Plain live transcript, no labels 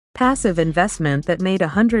passive investment that made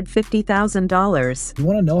 $150,000. You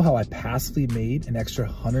want to know how I passively made an extra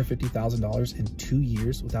 $150,000 in 2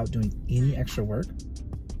 years without doing any extra work?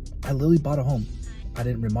 I literally bought a home. I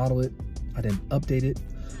didn't remodel it. I didn't update it.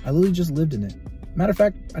 I literally just lived in it. Matter of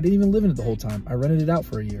fact, I didn't even live in it the whole time. I rented it out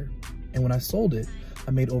for a year. And when I sold it,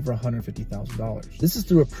 I made over $150,000. This is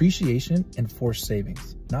through appreciation and forced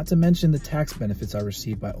savings, not to mention the tax benefits I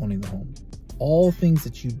received by owning the home. All things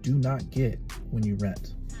that you do not get when you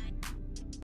rent.